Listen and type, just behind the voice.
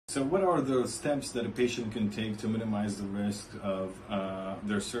So what are the steps that a patient can take to minimize the risk of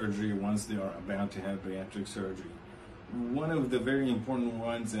their surgery once they are about to have bariatric surgery? One of the very important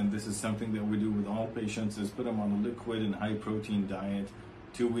ones, and this is something that we do with all patients, is put them on a liquid and high protein diet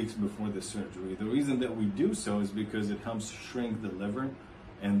 2 weeks before the surgery. The reason that we do so is because it helps shrink the liver,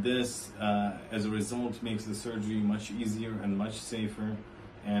 and this, as a result, makes the surgery much easier and much safer.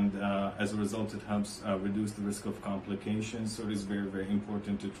 And as a result, it helps reduce the risk of complications. So it is very, very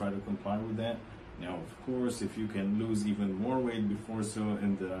important to try to comply with that. Now, of course, if you can lose even more weight before so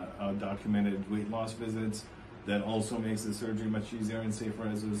in the documented weight loss visits, that also makes the surgery much easier and safer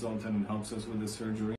as a result, and it helps us with the surgery.